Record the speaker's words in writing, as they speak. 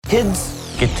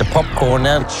Kids, get your popcorn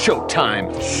out. It's showtime.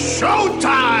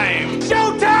 Showtime!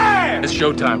 Showtime! It's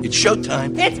showtime. It's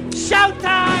showtime. It's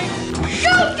showtime!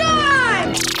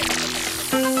 Showtime!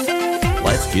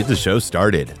 Let's get the show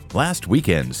started. Last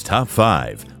weekend's top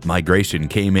 5. Migration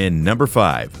came in number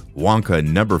 5, Wonka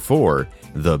number 4,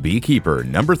 The Beekeeper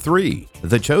number 3,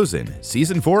 The Chosen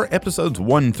Season 4 episodes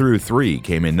 1 through 3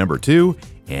 came in number 2,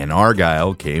 and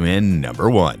Argyle came in number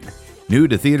 1. New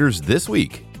to theaters this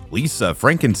week, Lisa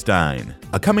Frankenstein,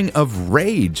 a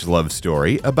coming-of-rage love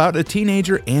story about a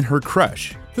teenager and her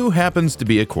crush, who happens to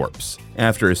be a corpse.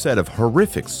 After a set of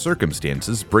horrific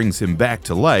circumstances brings him back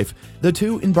to life, the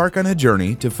two embark on a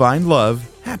journey to find love,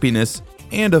 happiness,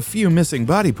 and a few missing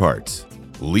body parts.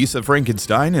 Lisa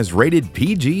Frankenstein is rated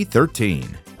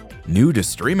PG-13. New to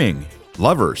streaming,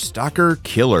 Lover, Stalker,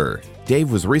 Killer.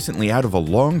 Dave was recently out of a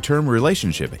long-term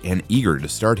relationship and eager to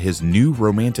start his new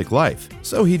romantic life,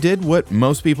 so he did what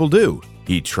most people do.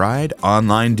 He tried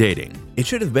online dating. It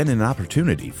should have been an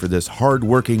opportunity for this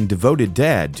hard-working, devoted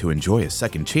dad to enjoy a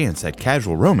second chance at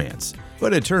casual romance,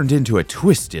 but it turned into a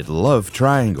twisted love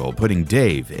triangle, putting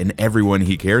Dave and everyone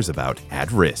he cares about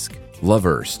at risk.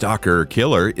 Lover, Stalker,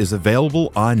 Killer is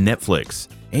available on Netflix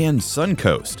and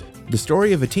Suncoast. The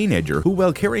story of a teenager who,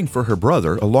 while caring for her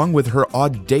brother along with her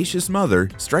audacious mother,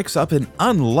 strikes up an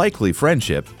unlikely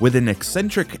friendship with an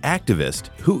eccentric activist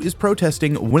who is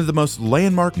protesting one of the most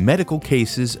landmark medical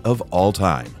cases of all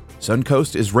time.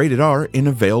 Suncoast is rated R and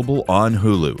available on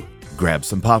Hulu. Grab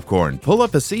some popcorn, pull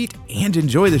up a seat, and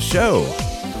enjoy the show.